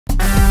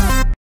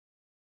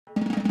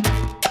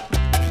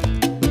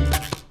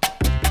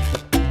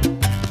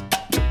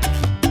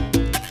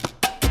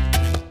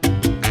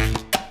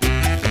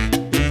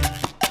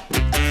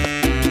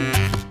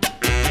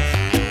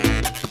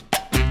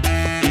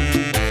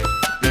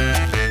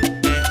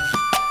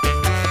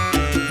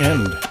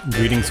And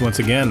greetings once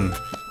again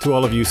to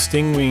all of you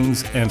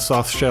stingwings and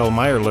softshell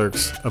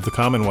mirelurks of the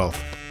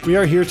Commonwealth. We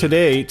are here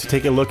today to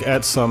take a look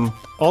at some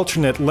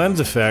alternate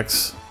lens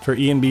effects for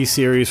ENB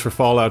series for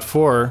Fallout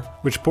 4,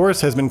 which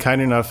Boris has been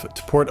kind enough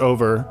to port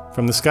over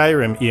from the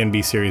Skyrim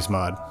ENB series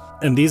mod.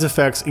 And these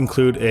effects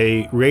include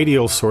a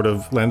radial sort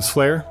of lens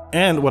flare,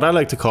 and what I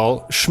like to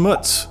call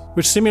Schmutz,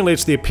 which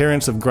simulates the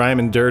appearance of grime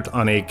and dirt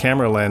on a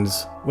camera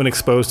lens when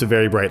exposed to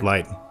very bright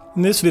light.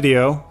 In this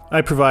video,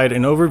 I provide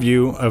an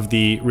overview of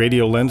the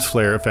radial lens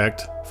flare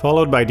effect,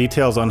 followed by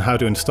details on how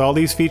to install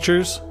these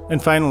features,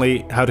 and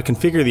finally, how to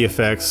configure the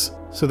effects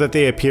so that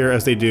they appear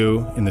as they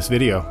do in this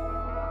video.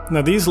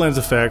 Now, these lens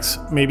effects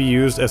may be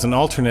used as an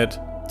alternate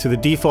to the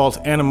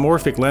default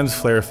anamorphic lens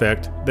flare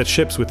effect that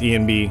ships with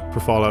ENB for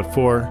Fallout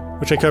 4,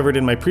 which I covered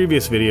in my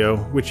previous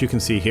video, which you can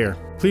see here.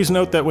 Please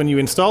note that when you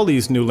install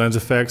these new lens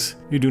effects,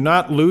 you do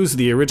not lose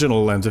the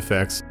original lens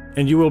effects,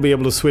 and you will be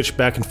able to switch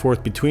back and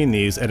forth between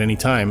these at any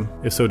time,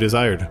 if so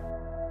desired.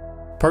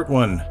 Part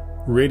 1.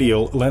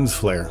 Radial lens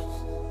flare.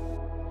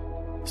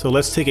 So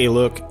let's take a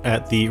look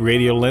at the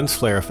radial lens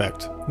flare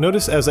effect.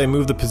 Notice as I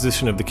move the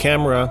position of the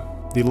camera,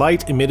 the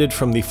light emitted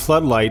from the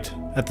floodlight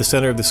at the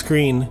center of the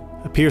screen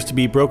appears to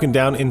be broken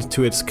down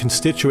into its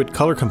constituent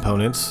color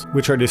components,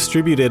 which are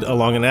distributed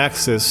along an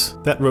axis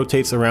that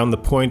rotates around the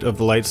point of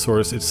the light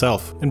source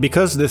itself. And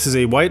because this is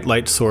a white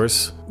light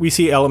source, we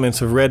see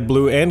elements of red,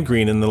 blue, and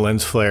green in the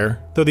lens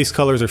flare, though these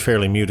colors are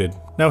fairly muted.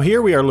 Now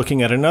here we are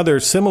looking at another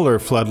similar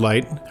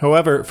floodlight.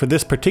 However, for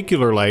this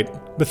particular light,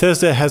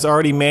 Bethesda has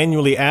already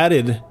manually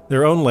added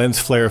their own lens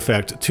flare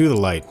effect to the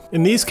light.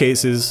 In these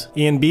cases,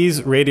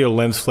 ENB's radial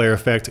lens flare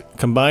effect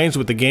combines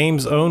with the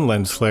game's own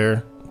lens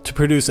flare to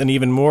produce an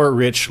even more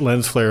rich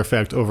lens flare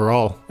effect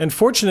overall. And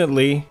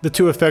fortunately, the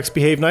two effects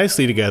behave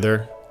nicely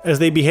together, as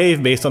they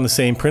behave based on the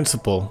same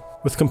principle,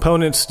 with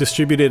components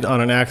distributed on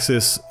an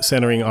axis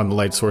centering on the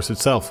light source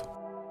itself.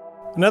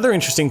 Another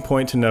interesting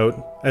point to note,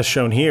 as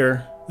shown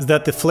here, is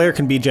that the flare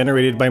can be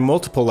generated by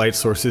multiple light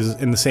sources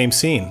in the same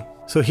scene.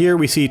 So here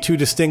we see two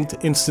distinct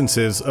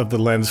instances of the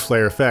lens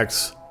flare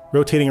effects,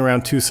 rotating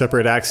around two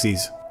separate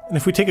axes. And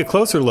if we take a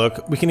closer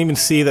look, we can even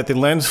see that the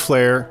lens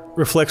flare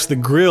reflects the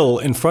grille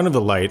in front of the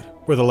light,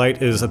 where the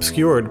light is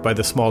obscured by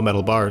the small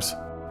metal bars.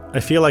 I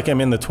feel like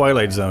I'm in the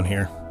Twilight Zone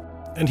here.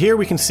 And here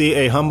we can see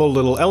a humble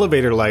little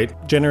elevator light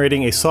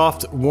generating a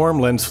soft, warm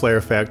lens flare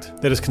effect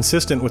that is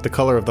consistent with the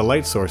color of the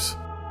light source.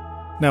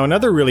 Now,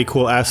 another really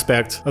cool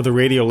aspect of the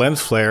radial lens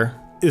flare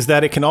is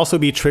that it can also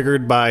be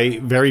triggered by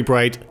very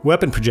bright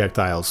weapon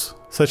projectiles,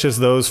 such as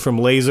those from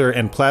laser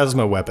and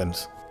plasma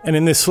weapons. And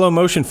in this slow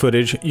motion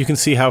footage, you can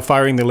see how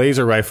firing the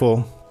laser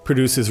rifle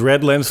produces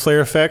red lens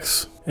flare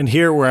effects. And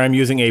here, where I'm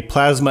using a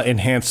plasma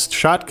enhanced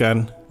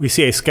shotgun, we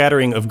see a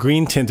scattering of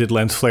green tinted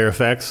lens flare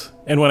effects.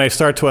 And when I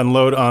start to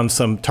unload on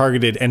some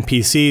targeted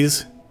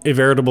NPCs, a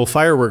veritable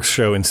fireworks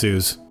show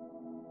ensues.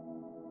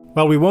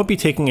 While we won't be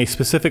taking a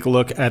specific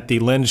look at the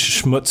lens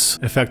schmutz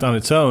effect on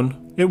its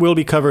own, it will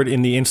be covered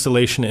in the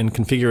installation and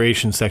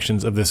configuration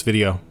sections of this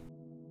video.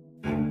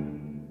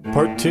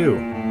 Part 2.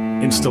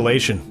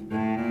 Installation.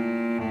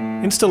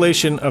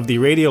 Installation of the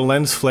radial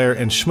lens flare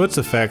and schmutz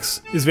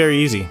effects is very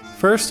easy.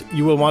 First,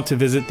 you will want to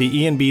visit the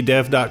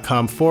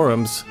enbdev.com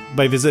forums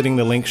by visiting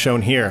the link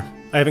shown here.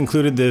 I have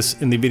included this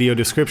in the video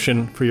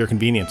description for your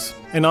convenience.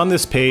 And on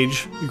this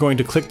page, you're going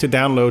to click to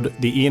download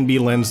the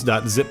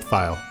enblens.zip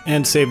file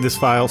and save this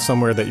file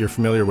somewhere that you're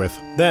familiar with.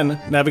 Then,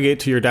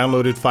 navigate to your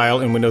downloaded file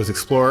in Windows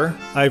Explorer.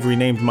 I've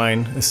renamed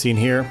mine as seen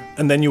here,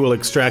 and then you will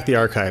extract the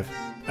archive.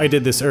 I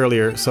did this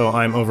earlier, so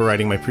I'm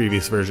overwriting my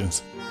previous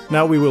versions.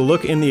 Now we will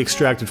look in the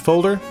extracted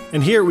folder,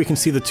 and here we can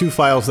see the two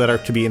files that are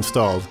to be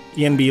installed,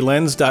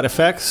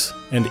 enblens.fx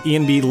and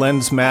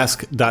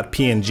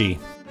enblensmask.png.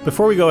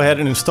 Before we go ahead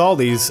and install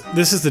these,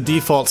 this is the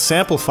default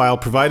sample file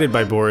provided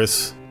by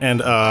Boris, and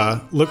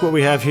look what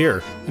we have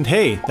here. And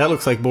hey, that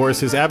looks like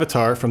Boris's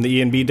avatar from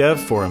the ENB dev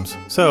forums.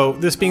 So,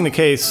 this being the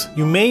case,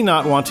 you may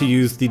not want to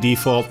use the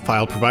default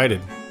file provided.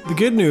 The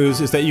good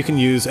news is that you can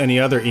use any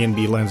other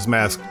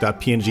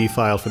enblensmask.png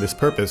file for this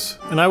purpose,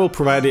 and I will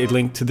provide a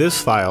link to this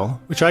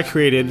file, which I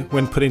created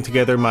when putting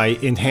together my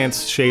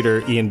enhanced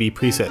shader ENB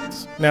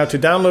presets. Now, to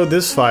download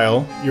this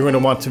file, you're going to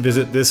want to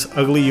visit this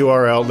ugly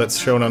URL that's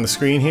shown on the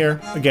screen here.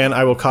 Again,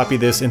 I will copy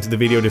this into the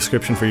video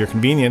description for your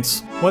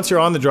convenience. Once you're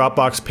on the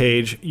Dropbox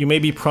page, you may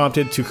be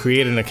prompted to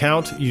create an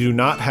account. You do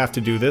not have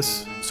to do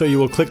this. So you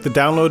will click the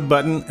download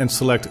button and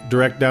select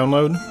direct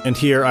download. And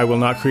here I will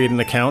not create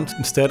an account.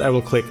 Instead, I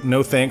will click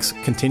no thanks,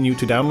 continue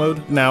to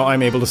download. Now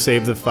I'm able to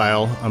save the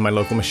file on my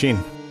local machine.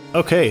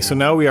 Okay, so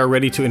now we are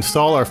ready to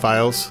install our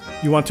files.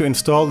 You want to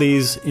install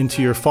these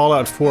into your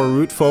Fallout 4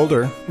 root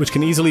folder, which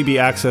can easily be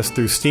accessed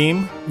through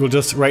Steam. You'll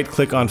just right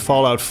click on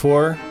Fallout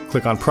 4,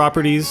 click on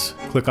Properties,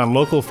 click on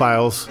Local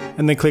Files,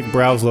 and then click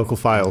Browse Local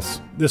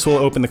Files. This will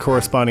open the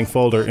corresponding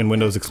folder in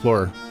Windows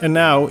Explorer. And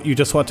now you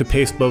just want to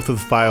paste both of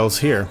the files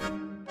here.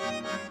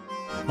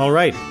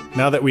 Alright,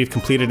 now that we've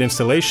completed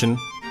installation,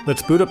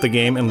 let's boot up the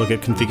game and look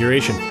at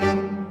configuration.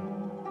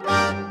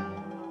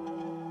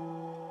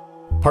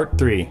 Part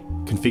 3.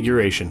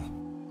 Configuration.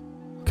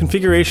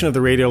 Configuration of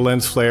the radial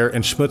lens flare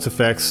and Schmutz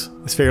effects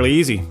is fairly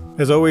easy.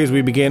 As always,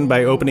 we begin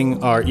by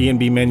opening our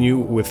ENB menu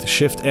with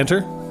Shift-Enter,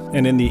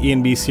 and in the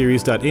ENB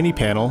series.ini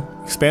panel,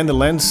 expand the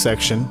lens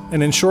section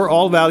and ensure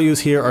all values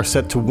here are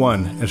set to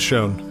 1 as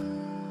shown.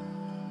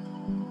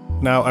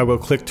 Now I will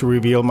click to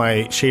reveal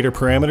my shader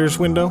parameters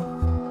window.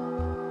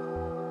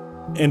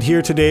 And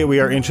here today we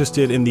are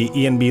interested in the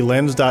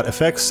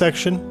enblens.fx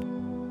section.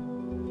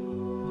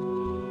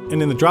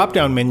 And in the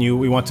drop-down menu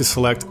we want to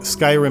select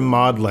Skyrim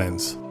mod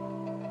lens.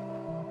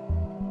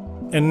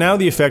 And now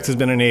the effect has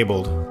been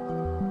enabled.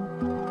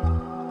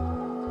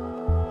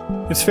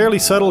 It's fairly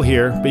subtle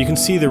here, but you can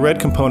see the red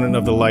component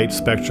of the light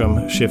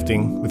spectrum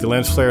shifting with the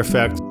lens flare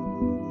effect.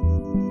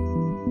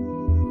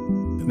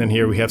 And then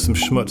here we have some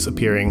schmutz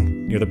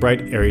appearing near the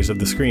bright areas of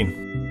the screen.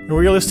 And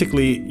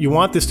realistically, you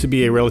want this to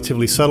be a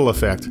relatively subtle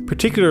effect,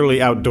 particularly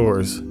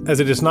outdoors, as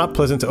it is not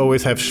pleasant to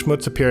always have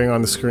schmutz appearing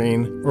on the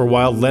screen or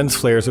wild lens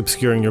flares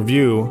obscuring your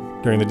view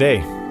during the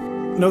day.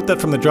 Note that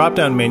from the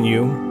drop-down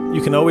menu,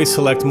 you can always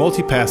select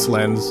multipass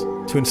lens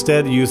to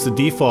instead use the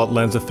default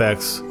lens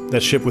effects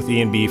that ship with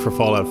ENB for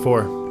Fallout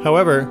 4.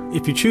 However,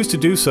 if you choose to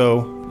do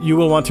so, you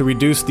will want to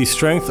reduce the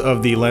strength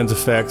of the lens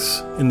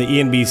effects in the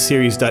ENB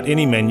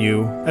series.ini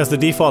menu, as the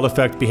default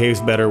effect behaves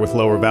better with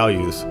lower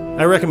values.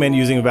 I recommend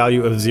using a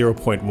value of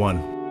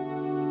 0.1.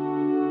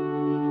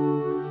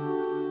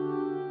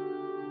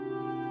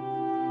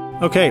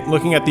 Okay,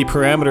 looking at the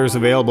parameters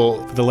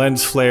available for the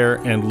lens flare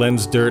and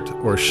lens dirt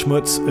or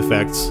Schmutz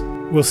effects,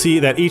 we'll see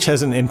that each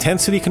has an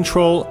intensity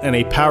control and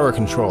a power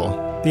control.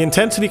 The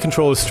intensity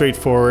control is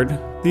straightforward.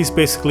 These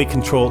basically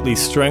control the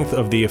strength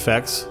of the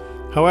effects.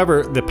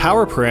 However, the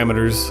power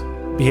parameters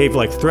behave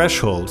like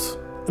thresholds.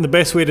 And the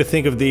best way to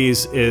think of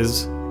these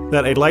is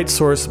that a light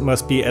source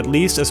must be at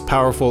least as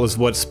powerful as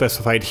what's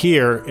specified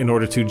here in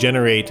order to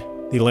generate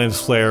the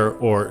lens flare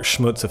or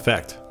Schmutz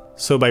effect.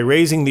 So by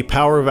raising the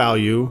power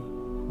value,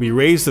 we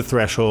raise the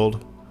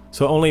threshold,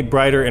 so only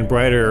brighter and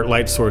brighter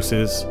light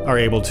sources are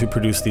able to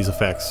produce these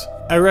effects.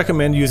 I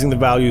recommend using the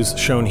values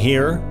shown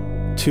here,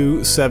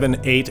 2, 7,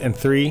 8, and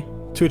 3,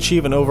 to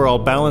achieve an overall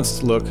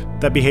balanced look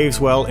that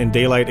behaves well in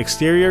daylight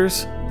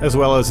exteriors as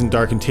well as in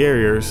dark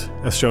interiors,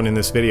 as shown in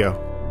this video.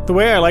 The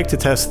way I like to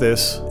test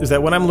this is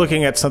that when I'm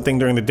looking at something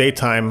during the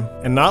daytime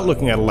and not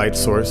looking at a light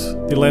source,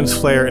 the lens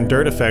flare and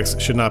dirt effects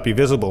should not be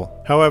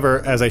visible.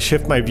 However, as I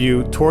shift my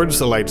view towards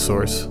the light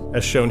source,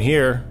 as shown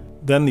here,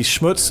 then the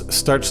schmutz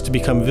starts to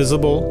become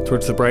visible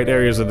towards the bright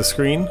areas of the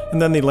screen,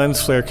 and then the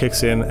lens flare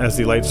kicks in as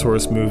the light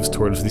source moves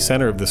towards the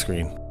center of the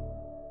screen.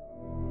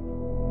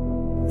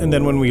 And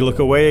then when we look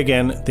away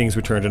again, things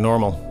return to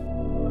normal.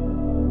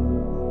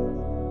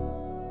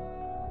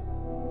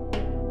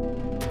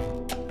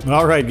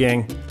 Alright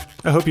gang,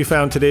 I hope you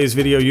found today's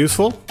video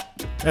useful.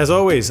 As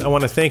always, I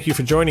want to thank you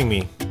for joining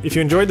me. If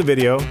you enjoyed the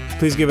video,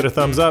 please give it a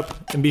thumbs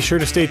up, and be sure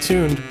to stay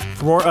tuned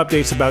for more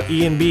updates about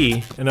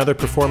ENB and other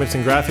performance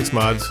and graphics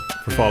mods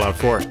for Fallout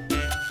 4.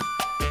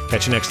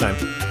 Catch you next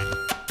time.